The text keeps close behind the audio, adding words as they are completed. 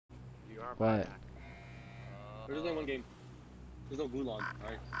What? There's only one game. There's no gulag,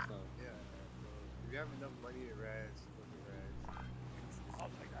 alright? So. Yeah. If you have enough money to res, go to res. Oh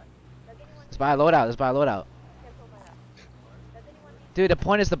my god. Let's buy a loadout. Let's buy a loadout. Dude, the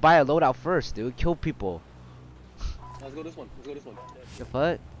point is to buy a loadout first, dude. Kill people. Let's go this one. Let's go this one. The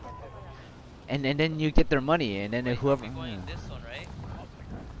fuck? And then you get their money, and then whoever. We're going this one, right?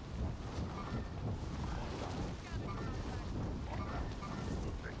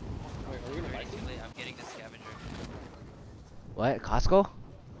 Wait, are we gonna buy Too late. I'm getting the scavenger. What? Costco?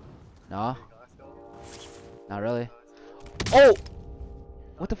 No. Not really. Oh!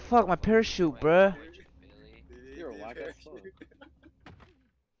 What the fuck? My parachute, bruh. You're a whack ass.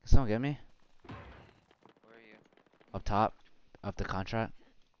 Someone get me? Where are you? Up top. Of the contract.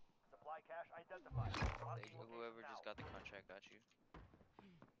 Whoever just got the contract got you.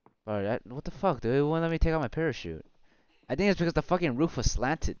 Bro, what the fuck, dude? It won't let me take out my parachute. I think it's because the fucking roof was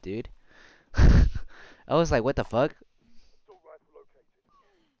slanted, dude. I was like, what the fuck?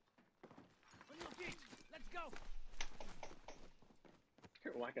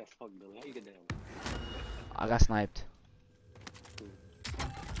 You're a whack ass fuck, Billy. How you get down? I got sniped.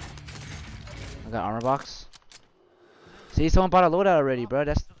 I got armor box. See, someone bought a loadout already, bro.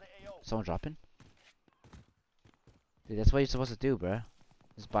 That's someone dropping. Dude, that's what you're supposed to do, bro.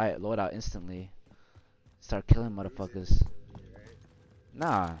 Just buy a loadout instantly. Start killing motherfuckers.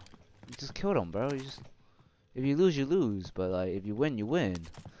 Nah, you just kill them, bro. You just, if you lose, you lose. But like, if you win, you win.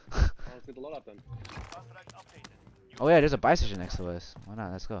 Let's get the loadout then. Oh yeah, there's a buy station next to us. Why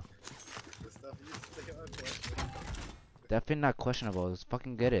not? Let's go. Definitely not questionable. Let's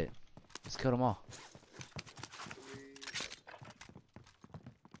fucking get it. Let's kill them all.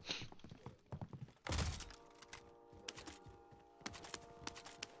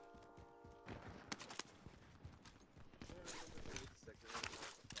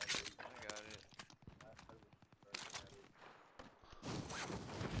 I got it.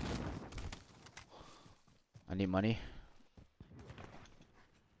 I need money.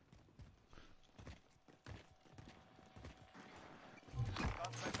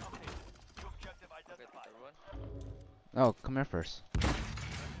 Oh, come here first.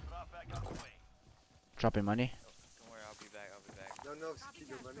 Dropping money. Don't worry, I'll be back. I'll be back. No, keep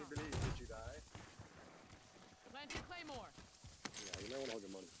your money, Billy. Did you die? Planting Claymore. Yeah, you might wanna hold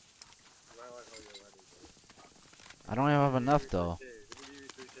your money. You might want to hold your money, bro. I don't even have enough though. Let me give you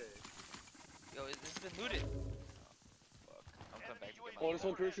 3K. Yo, this has been looted. Oh, fuck. I'm coming back to get my Oh, there's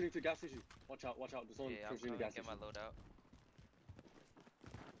one loadout. parachuting to gas station. Watch out, watch out. There's one Yeah, I'm parachuting to coming gas to get my station. loadout.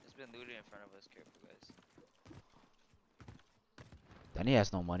 It's been looted in front of us. Careful, guys. Then he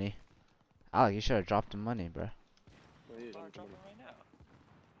has no money. Alec, you should have dropped the money, bro. Oh, yeah, I'm don't dropping come right now.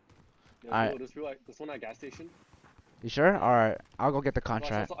 in. Alright. Yo, there's people like, there's one at gas station. You sure? Alright, I'll go get the Oh,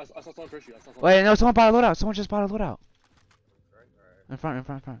 contract. I saw someone parachute. I saw someone. Wait, no, someone bought a loadout. Someone just bought a loadout. Alright. In front.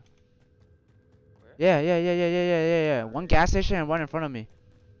 Where? Yeah. One gas station and one in front of me.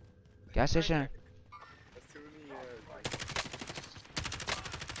 Gas station. That's too many,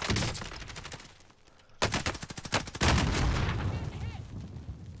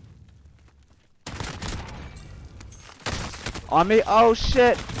 On me. Oh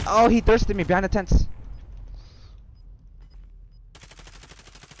shit. Oh, he thirsted me behind the tents.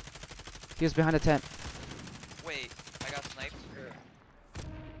 He was behind the tent. Wait, I got sniped.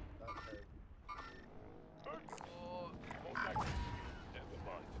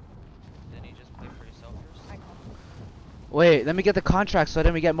 Didn't he just play for himself first? Wait, let me get the contract so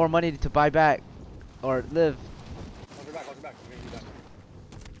then we get more money to buy back or live. Watch your back, watch your back. We're gonna be back.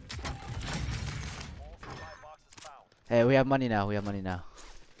 Hey, we have money now. down.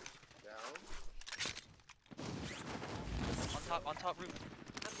 On top roof.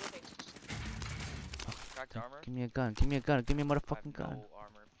 Cracked armor. Give me a gun. Give me a gun. Give me a I have motherfucking gun. no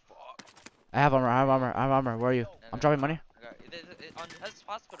armor. Fuck. I have armor. Where are you? I'm dropping money. I got on this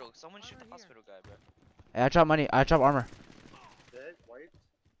hospital. Someone shoot the hospital guy, bro. Hey, I drop money. I drop armor. Dead, white.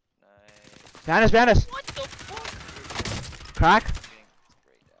 Nice. Behind us. What the fuck? Crack. I'm getting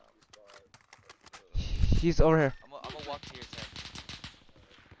sprayed down. He's over here. I'm gonna walk to your tent.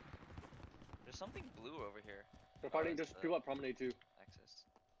 There's something blue over here. They're fighting. There's people at promenade too. Access.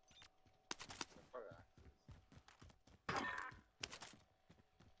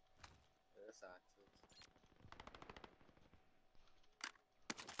 That's access.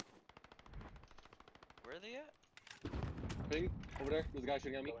 Where are they at? Ping, over there. There's a guy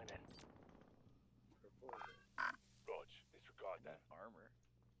shooting at me. Armor.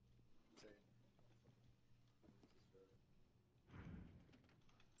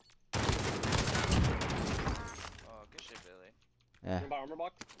 Oh, good shit, Billy. Yeah. Buy armor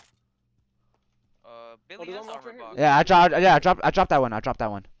box. Billy there's has one armor right here. box. I dropped that one. I dropped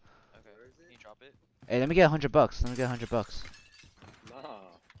that one. Okay, Where is can it? you drop it? Hey, let me get $100. Let me get $100. Nah.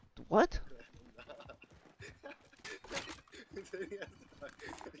 What?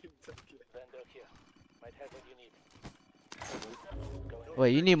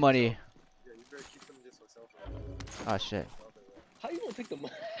 Wait, you need money. Yeah, you better keep them just for self. Oh shit. How you gonna take the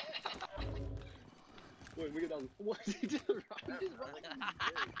money? Wait, we get down. What did he do? He just run like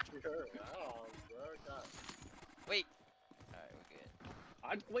Wait.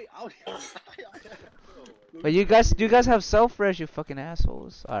 Alright, we're good. wait, out. But you guys have self-res, you fucking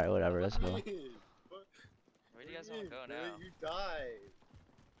assholes. Alright, whatever, let's go. Where do you guys want to go now? You died.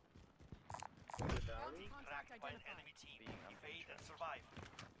 Contact identified.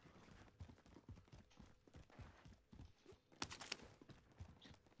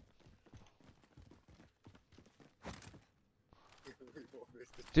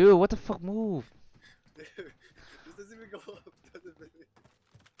 Dude, what the fuck, move? This doesn't even go up. Doesn't really.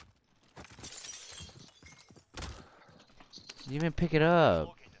 You didn't even pick it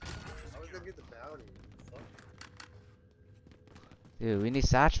up. I was gonna get the bounty. Fuck. Dude, we need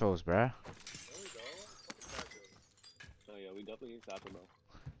satchels, bruh. No, we don't. Fucking satchel. Oh yeah, we definitely need Sapper, bro.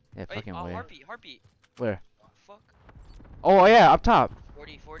 Yeah, Wait, fucking way. heartbeat. Where? Fuck. Oh yeah, up top.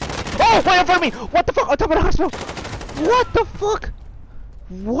 40, 40. Oh, wait in front of me! What the fuck? On top of the hospital! What the fuck?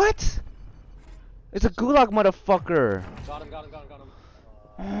 What? It's a gulag motherfucker. Got him.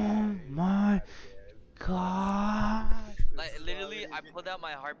 Oh my god. Like, literally, I pulled out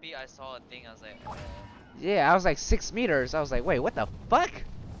my heartbeat, I saw a thing, I was like, Yeah, I was like 6 meters. I was like, wait, what the fuck?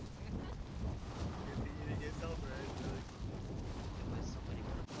 somebody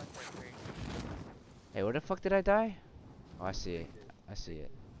would have fucked that crate. Hey, where the fuck did I die? Oh, I see it. I see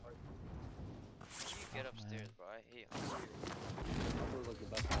it. You get upstairs, bro. I hate hunters. Sapper was like the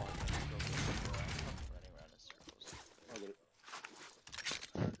best one. Running around in circles. I'll get it.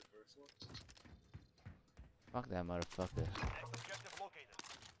 Fuck that motherfucker.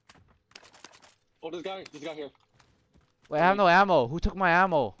 Oh, this guy here. Wait, I have no ammo. Who took my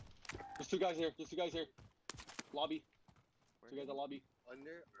ammo? There's two guys here. Lobby. Two guys at lobby.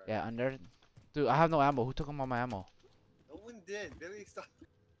 Under? Yeah, under. Dude, I have no ammo. Who took all my ammo? No one did. Billy, stop.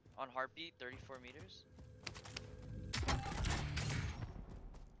 On heartbeat, 34 meters.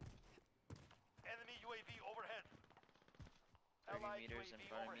 Enemy UAV overhead. 30 meters in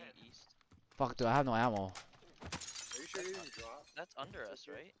front of me, east. Fuck, dude, I have no ammo. Are you sure you didn't drop? That's under us,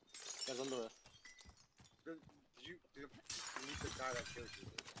 right? Guys under us. Did you meet the guy that killed you?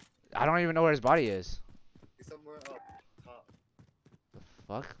 I don't even know where his body is. He's somewhere up top. The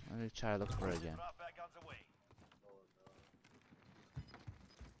fuck? Let me try to look for it again. Drop back guns away. Oh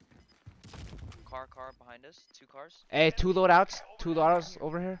no. Car behind us. 2 cars. Hey, 2 loadouts. 2 loadouts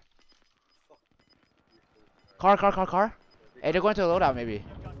over here. Car. Hey, they're going to the loadout maybe.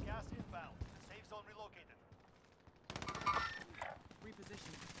 You've got gas inbound. Safe zone relocated.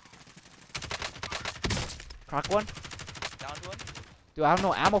 Reposition. Crack one. Downed one. Dude, I have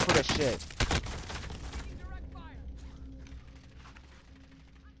no ammo for this shit. Taking direct fire.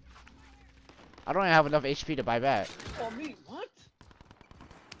 I don't even have enough HP to buy back. Oh, me? What?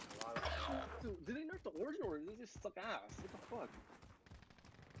 Dude, did they nerf the Origin or did they just suck ass? What the fuck?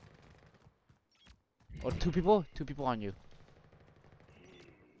 Oh, 2 people? 2 people on you.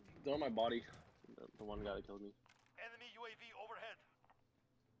 They're on my body. The one guy that killed me. Enemy UAV overhead.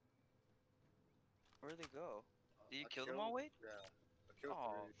 Where'd they go? Did you I kill them all, Wade? Yeah. I killed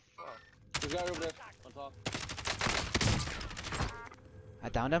Oh, 3. fuck. There's a guy over there on top. I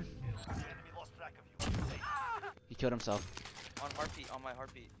downed him. Enemy lost track of you. Safe. He killed himself. On my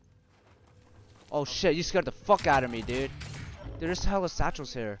heartbeat. Oh shit, you scared the fuck out of me, dude. There's hella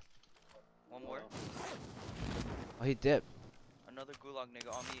satchels here. One more. Oh, he dipped. Another gulag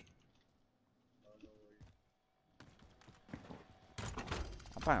nigga on me.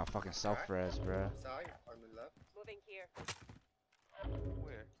 I'm buying a fucking self-res, bro. Side, on the left. Moving here.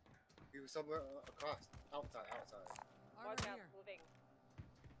 Where? He was somewhere across. Outside. Armor here. Moving.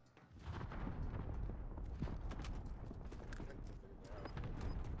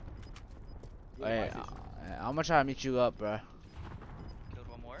 Hey, I'm gonna try to meet you up, bro. Killed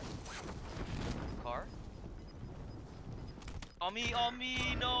one more. Car. On me,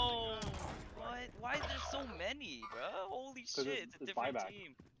 no! What? Why is there so many, bro? Holy shit, it's a it's different buyback.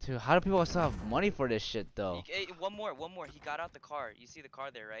 team. Dude, how do people still have money for this shit, though? Hey, one more. He got out the car. You see the car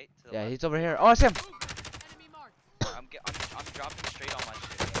there, right? To the Yeah, left. he's over here. Oh, it's him! Enemy marked. I'm dropping straight on my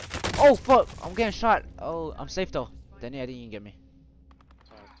shit. Oh, fuck! I'm getting shot. Oh, I'm safe, though. Then yeah, I think you can get me.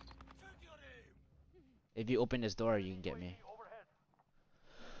 Sorry. If you open this door, you can get me.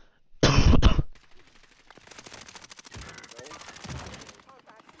 UAV overhead.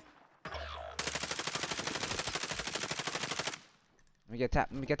 Let me get tap.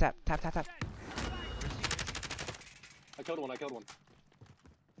 Let me get tap. Tap, tap, tap. I killed one. I killed one.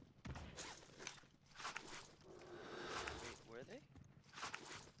 Wait, where are they?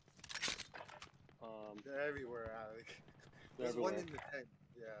 They're everywhere, Alec. They're There's one everywhere. in the tent.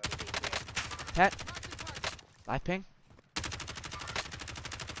 Yeah. Tent. Mark the target. Live ping.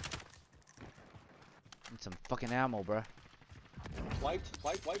 Need some fucking ammo, bruh. Wiped.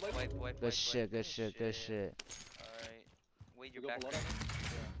 Wipe. Good shit, good shit, good shit. Alright. Wait, you're You go back. for loadout?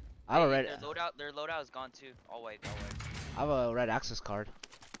 I have a Hey, red. Their loadout is gone too. All white. I have a red access card.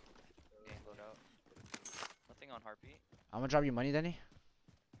 Okay, loadout. Nothing on heartbeat. I'm gonna drop you money, Denny.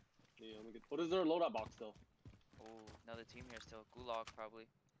 Yeah, let me get. What is their loadout box though? Oh, another team here still. Gulag probably.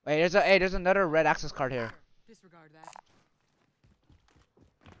 Wait, there's another red access card here. Disregard that.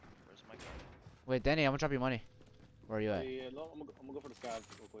 Where's my gun? Wait, Denny, I'm gonna drop you money. Where are you at? Yeah, no, I'm gonna go for the scavs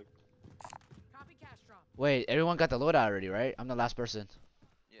real quick. Copy cash drop. Wait, everyone got the loadout already, right? I'm the last person.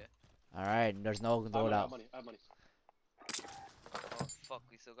 Yeah. Alright, there's no I have loadout. money. Oh fuck,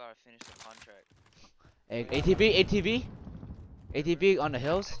 we still gotta finish the contract. Hey, ATV on the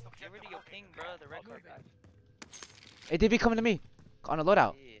hills. Get rid of your ping, bro. The red card back. ATV coming to me. On the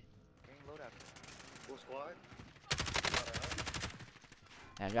loadout. Yeah. Bring loadout. Full squad.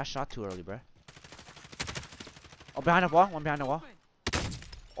 Damn, y'all shot too early, bruh. Oh, behind the wall. One behind the wall. Movement.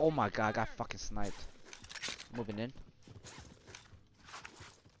 Oh my god, I got fucking sniped. Moving in.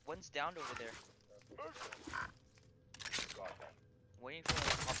 One's down over there. Waiting for him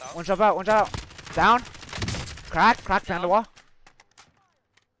to pop out. One shot out, one shot out. Down. Crack behind the wall.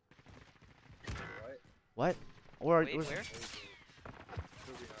 What? Where? Wait, where? Still behind,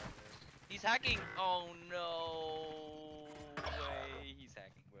 man. He's hacking. Oh no way. He's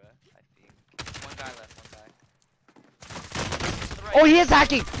hacking, bro. I think. One guy left. To the right. Oh, he is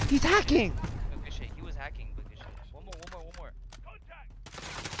hacking. He's hacking. Good shit. He was hacking. Good shit. One more.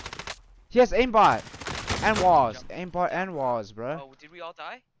 He has aimbot and walls. Aimbot and walls, bruh. Oh, did we all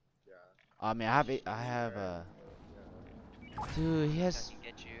die? Yeah. I mean, I have Dude, he I has. can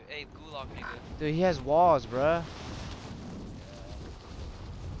get you. Hey, Gulag nigga. Dude, he has walls, bruh.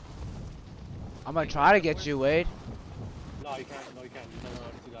 I'm gonna try to get you, Wade. No, you can't. No, you can't. No,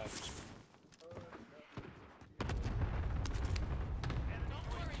 two guys.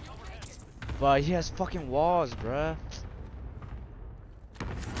 But he has fucking walls, bruh.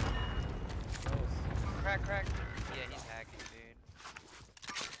 Crack. Yeah, he's hacking,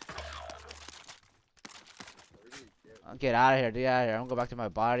 dude. I'll get out of here. Get out of here. I'm gonna go back to my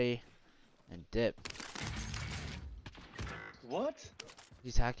body and dip. What?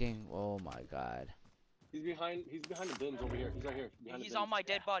 He's hacking. Oh my god. He's behind the bins over here. He's right here. Behind He's the on bins. my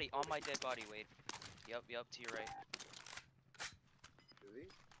dead body. Wade. Yep, to your right. Really?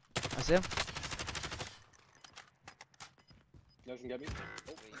 That's him. You guys can get me?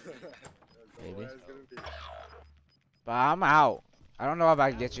 Wait. That's Maybe. all it's gonna be. But I'm out. I don't know if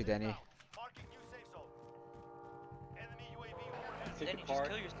I can get you, Denny. Marking new safe zone. Enemy UAV overhead. Take Denny, the just car.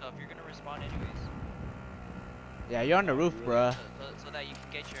 kill yourself. You're gonna respawn anyways. Yeah, you're on the roof, bruh. So that you can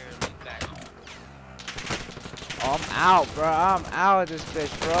get your loot back. Oh, I'm out, bruh. I'm out of this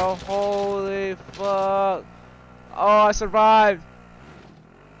bitch, bro. Holy fuck. Oh, I survived.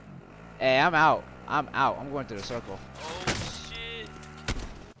 Hey, I'm out. I'm going through the circle. Oh shit.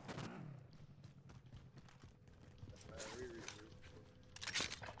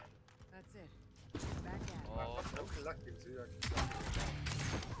 That's it. Back at it. Oh, I'm collecting, so you're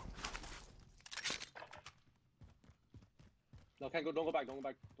No, can't go. Don't go back. Don't go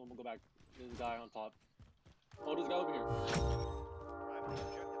back. There's a guy on top. Oh, there's a guy over here. Primary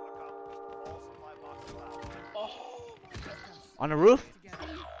objective accomplished. All supply boxes found. Oh. On the roof? Together.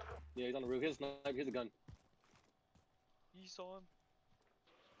 Yeah, he's on the roof. He has a sniper. He has a gun. you saw him.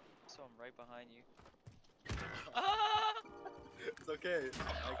 Saw him right behind you. Ah! It's okay.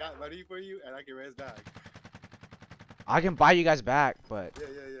 I got money for you, and I can raise back. I can buy you guys back, but Yeah.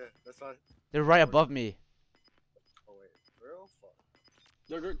 That's fine. they're right above me. Oh wait, real fuck.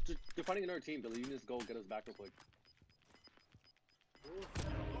 They're fighting another team, Billy. You can just go get us back real quick.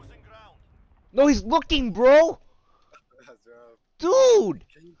 Losing ground. No, he's looking, bro. That's rough. Dude.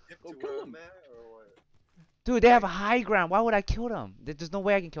 Can you get Go to kill where him. I'm at, or what? Dude, they have a high ground. Why would I kill them? There's no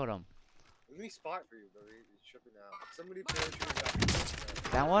way I can kill them. Let me spot for you, bro. You're tripping out. Somebody parachuted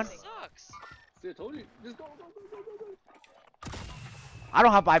out. That one? Sucks. See, I told you. Just go. I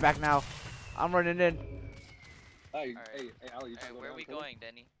don't have buyback now. I'm running in. Hey, Alright. hey, Ali, you Alright, trying to go where are down we and kill him? going,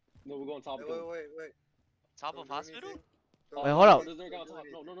 Denny? No, we're going top. Hey, kill him. wait. Top Don't of do hospital? anything. Wait, hold up. There's another guy on top.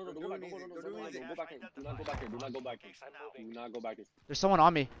 No, Don't go do back. anything. No, Don't do anything. go back here. Do not go back here. Do not go back here. Do not go back here. There's someone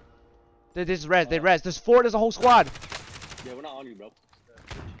on me. There's res. There's 4. There's a whole squad. Yeah, we're not on you, bro.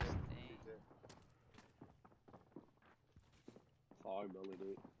 Sorry, bro,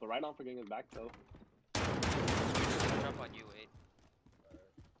 dude. But right on for getting us back, though. Jump on you, Wade.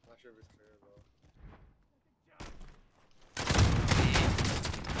 Not sure if it's clear, bro.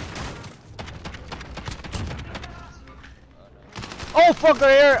 Oh fuck,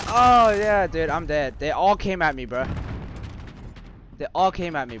 they're here! Oh yeah, dude, I'm dead. They all came at me, bro. They all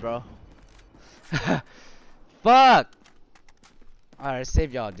came at me, bro. Fuck! Alright, I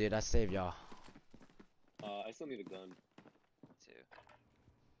saved y'all, dude. I saved y'all. I still need a gun. Too.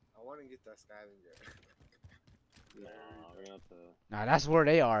 I want to get that scavenger. Nah, we're gonna have to. Nah, that's where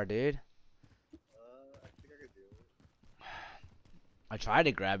they are, dude. I think I could do it. I tried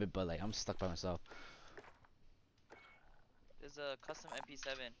to grab it, but like I'm stuck by myself. There's a custom MP7.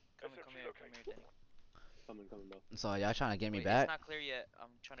 Come here, Danny. Coming, bro. So y'all trying to get me Wait, back? it's not clear yet. I'm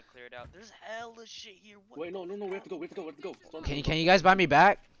trying to clear it out. There's hella shit here. What Wait, no, the we have fuck? to go, we have to go. Storm Can coming, you guys buy me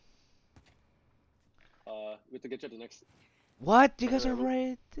back? we have to get you at the next. What? You guys are Whatever.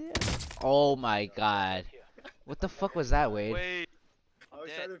 right there. Oh my god. What the fuck was that, Wade? Wait. I was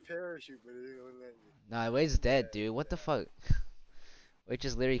trying to parachute, but it didn't let me. Nah, Wade's dead, dude. What the fuck? Wade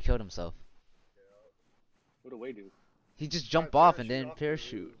just literally killed himself. What do we do? He just jumped off and then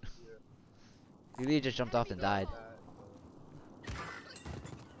parachute. He literally just jumped off and died.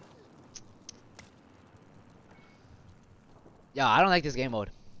 Yo, I don't like this game mode.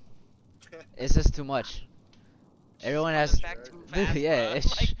 It's just too much. Everyone has. Back too fast, Yeah, bruh.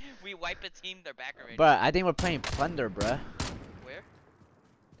 it's. Like, we wipe a team, they're back already. Bruh, I think we're playing Plunder, bruh. Where?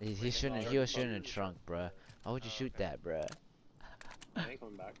 He shouldn't. He was shooting in trunk, bruh. Why would you shoot okay. that, bruh? I ain't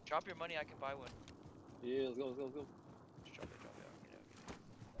coming back. Drop your money, I can buy one. Yeah, let's go. Just drop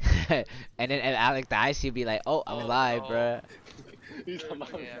it. Okay. And then if Alec dies, he'll be like, "Oh, I'm Oh, alive, no. bruh." He's on my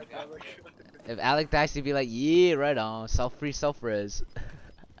Yeah, If Alec dies, he'll be like, "Yeah, right on, self-free, self-res."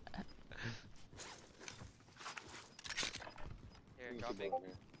 Here, drop it.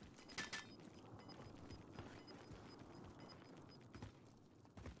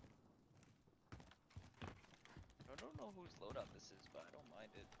 I don't know whose loadout this is, but I don't mind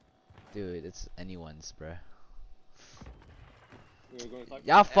it. Dude, it's anyone's, bruh. We're going to Y'all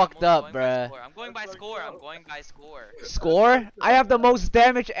Yeah, fucked I'm up, going by bruh. score. I'm going by score. I'm going by score. Score? I have the most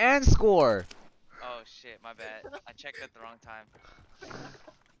damage and score. Oh shit, my bad. I checked at the wrong time.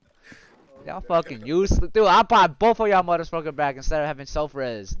 Y'all fucking useless. Dude, I bought both of y'all motherfucker back instead of having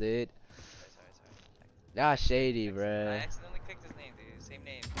self-res, dude. Sorry. Y'all shady, I bruh. accidentally clicked his name, dude. Same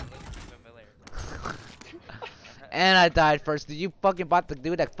name. It looks familiar. And I died first. Did you fucking bought the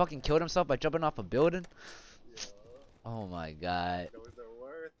dude that fucking killed himself by jumping off a building? Oh my god. That was the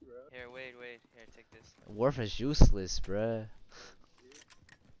worth, bro. Here, wait. Here, take this. Worf is useless, bruh.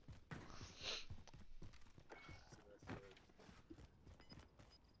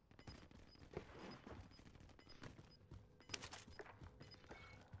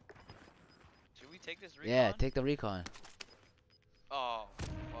 Should we take this recon? Yeah, take the recon. Oh,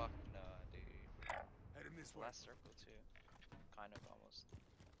 fuck no, dude. Heading this way. Last circle too. Kind of almost.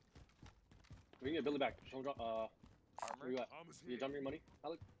 We can get Billy back. Show him drop. Where Armor? you at? Almost You here. drop me your money,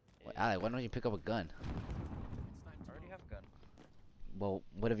 Alec? Wait, Alec, why don't you pick up a gun? I already have a gun. Well,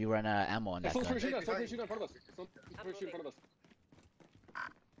 what if you run out of ammo on that Someone's gun? trying to shoot us. Someone's shooting in front of us. Someone's shooting in front of us.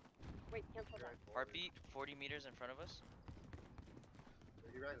 Wait, cancel that. Heartbeat, 40 meters in front of us.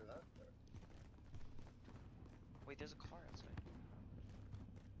 He ran it up. Wait, there's a car outside.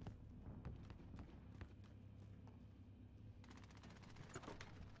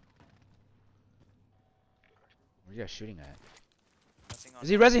 Where you guys shooting at? Nothing on Is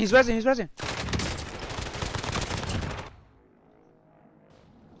he resin? He's resin. He's resin.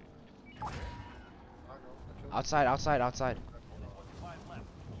 Outside. Five left.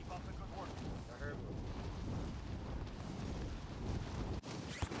 Keep up the good work. I heard him.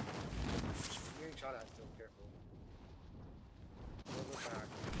 You're getting shot at still, careful. Don't look back.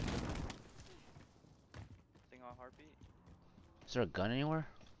 Thing on heartbeat. Is there a gun anywhere?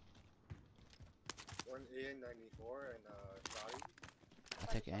 One AN-94 and shotty. I'll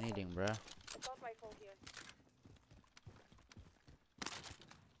take anything, bruh. Assault rifle here.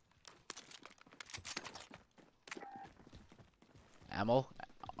 Ammo,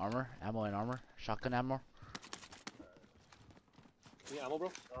 armor, ammo and armor, shotgun ammo. Yeah, ammo,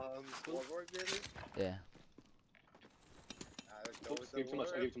 bro. Scoreboard maybe? Yeah. Oops, gave too much.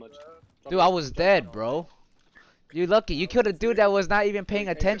 I gave too much. Drop Dude, me- I was dead, bro. You lucky. You killed a dude that was not even paying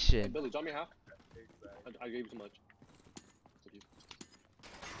Hey, attention. Billy, drop me half. Exactly. I gave you too much. It's okay.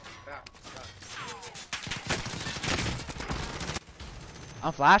 Back.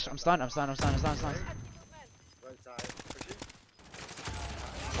 I'm flash. I'm stunned. Right side. Pushing.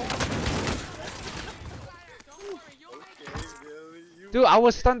 Dude, I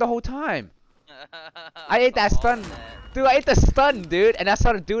was stunned the whole time. I ate that All stun. of that. Dude, I ate the stun, dude, and I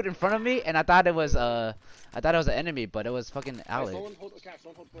saw the dude in front of me, and I thought it was an enemy, but it was fucking Hey, Alex. someone hold the cash.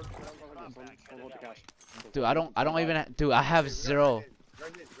 Someone hold the cash. Dude, I don't even. Dude, I have Hey, zero.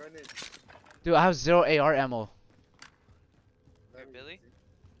 Run in. Dude, I have zero AR ammo. Hey, Billy?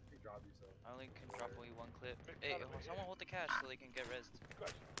 You drop yourself. I only can drop only one clip. Hey, someone hold the cash so they can get rezzed.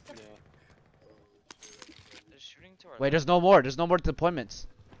 Yeah. They're shooting to our Wait, left. there's no more. There's no more deployments.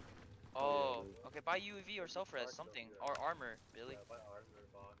 Oh, okay. Buy UAV or self res, something, or armor, Billy, Yeah, buy armor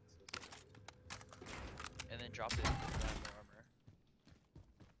box or something. and then drop it. Buy more armor.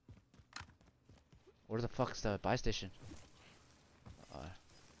 Where the fuck's the buy station?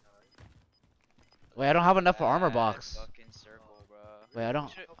 Wait, I don't have enough for armor Bad box. Fucking circle, bro. Wait, I don't.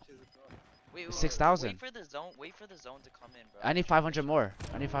 Should- Wait, 6,000. Wait for the zone. Wait for the zone to come in, bro. I need 500 more.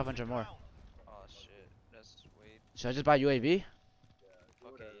 I need 500 more. Oh shit. That's wait. Should I just buy UAV?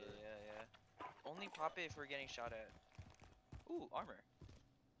 Okay, yeah. Only pop it if we're getting shot at. Ooh, armor.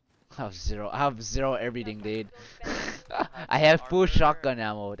 I have zero everything, dude. I have full shotgun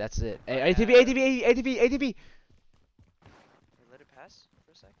ammo. That's it. Hey, ATV. Wait, let it pass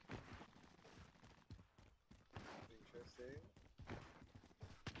for a sec. Interesting.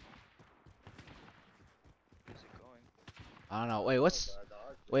 Where's it going? I don't know.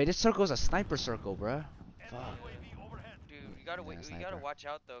 Wait, this circle's a sniper circle, bruh. Fuck. Dude, you gotta wait. Yeah, You gotta sniper. watch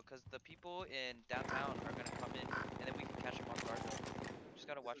out though, cause the people in downtown are gonna come in, and then we can catch them off guard. Though. Just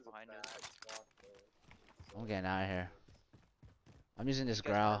gotta watch behind us. I'm getting out of here. I'm using this You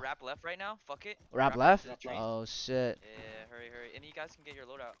guys wanna growl. wrap left right now? Fuck it. Wrap into left? the trees. Oh shit. Yeah, hurry. And you guys can get your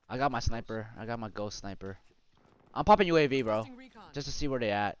loadout. I got my sniper. I got my ghost sniper. I'm popping UAV, bro. Just to see where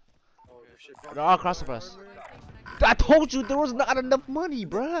they at. Oh, shit. They're all across of us. I told you there was not enough money,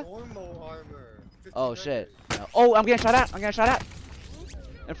 bruh. Normal armor. Oh 1500. shit. Oh, I'm getting shot at.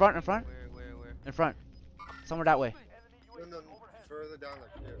 In front. Where? In front. Somewhere that way. No, further down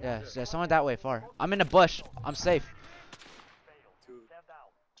like here. Yeah, somewhere that way, far. I'm in the bush. I'm safe. Two.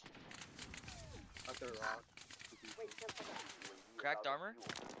 After a rock. Cracked armor.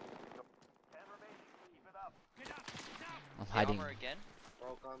 I'm Get hiding. armor again.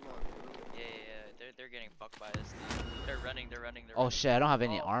 Rock on one. Yeah. They're getting fucked by us. Dude. They're running. Oh shit, I don't have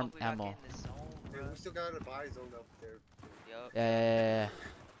any Oh, arm fuck, we gotta ammo. get in the zone, Hey, bro. we still got a buy zone up there. Yup. Yeah.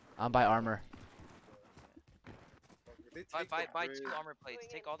 I'm by armor. If they take Buy the two bridge, armor plates.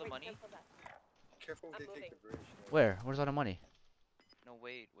 Take all the money. careful if I'm they take the bridge. Where? Where's all the money? No,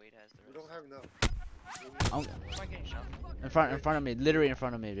 Wade has the We rest. don't have enough. I'm Who am I getting shot? in front of me. Literally in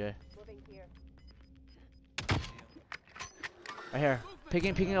front of me, dude. Moving here. See him. Right here.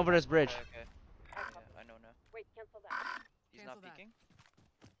 Peeking over this bridge. Okay. Yeah, I know now. Wait, cancel that. He's not peeking.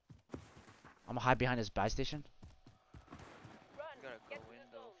 I'm gonna hide behind this buy station. Run. You gotta Get go to in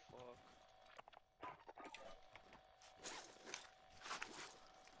the though. zone. Fuck.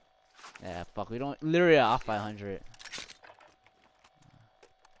 Yeah, fuck. We don't. Literally off by 100.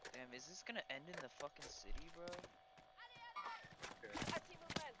 Damn, is this gonna end in the fucking city, bro? I see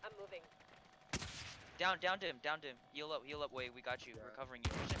movement. I'm moving. Down to him. Heal up. Wait, we got you. We're covering you.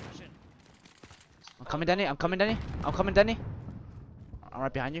 Push in. I'm coming, Denny. I'm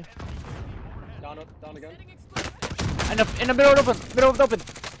right behind you. Down again. In the middle of the open.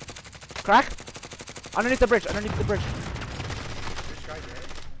 Crack. Underneath the bridge. Bridge guy dead.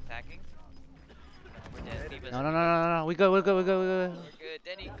 Attacking. No, we're dead. Leave us. No. We good. We're good.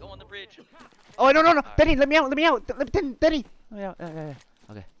 Denny, go on the bridge. Oh, no. Alright. Denny, let me out. Denny. Yeah.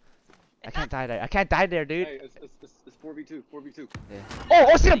 Okay. I can't die there, dude. Hey, it's 4v2. Oh,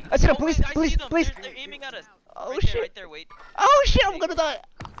 I see him. Wait, I see them. Please. They're aiming at us. Oh, Right shit. there, wait. Oh, shit. I'm gonna die.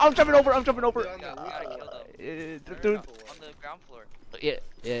 I'm jumping over. Yeah, We gotta kill them. Dude. On the ground floor. Yeah.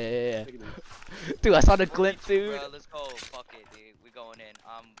 Take it easy. Dude, I saw the glint, dude. Bro, let's go. Fuck it, dude. We going in.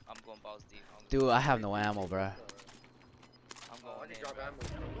 I'm going balls deep. Dude, I have no ammo, bro. I'm Oh, I going can in. drop Bro. ammo.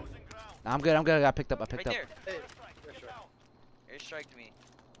 Nah, I'm good. I got picked up. Right there. Hey, yeah, sure. Airstriked me.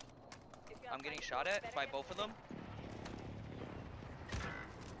 If you have I'm getting money, shot at better by get both of them.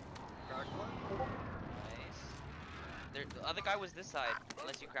 Crack one. Nice. The other guy was this side,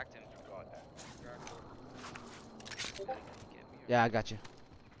 unless you cracked him. Get me. Yeah, I got you.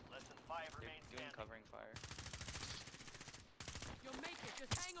 They're doing covering fire. You'll make it.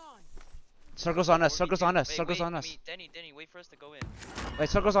 Just hang on. Circles on us. Wait, Circles on us. Denny, wait for us to go in. Wait,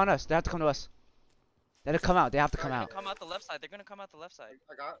 circles on us. They have to come to us. They have to come out. They have to come They're out. gonna come out the left side. They're gonna come out the left side.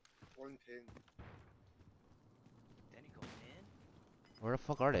 I got one pin. Denny going in. Where the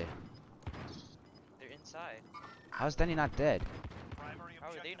fuck are they? They're inside. How's Denny not dead? Primary How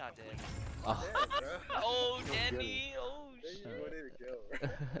are they objective not dead? complete. Oh. Yeah, bro. Oh, Go get Danny! Oh, There you shit. go, there you go,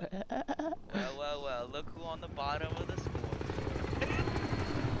 bro. Well, look who on the bottom of the scoreboard.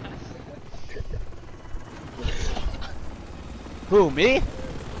 Who, me?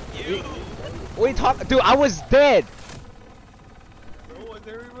 You! We talk, dude. I was dead. So was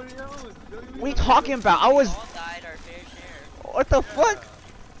everybody else? We talking about? I was. We all died our fair share. What the fuck, What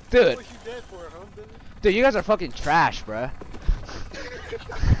dude? was you dead for, huh, Billy? Dude, you guys are fucking trash, bruh. Wait. Let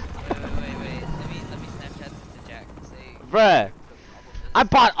me Snapchat this to Jack and say. Bruh. I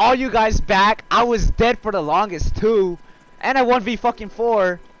bought all you guys back. I was dead for the longest too, and I 1v fucking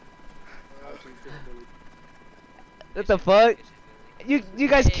 4. What the fuck? You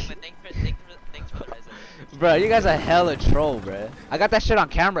guys, Hey, but thanks for the resume. bruh, you guys are hella troll, bruh. I got that shit on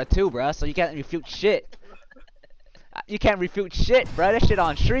camera too, bruh, so you can't refute shit. You can't refute shit, bruh. That shit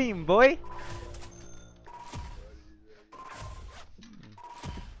on stream, boy.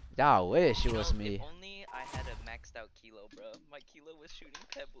 Y'all wish it was If me. only I had a maxed out kilo, bro. My kilo was shooting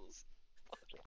pebbles.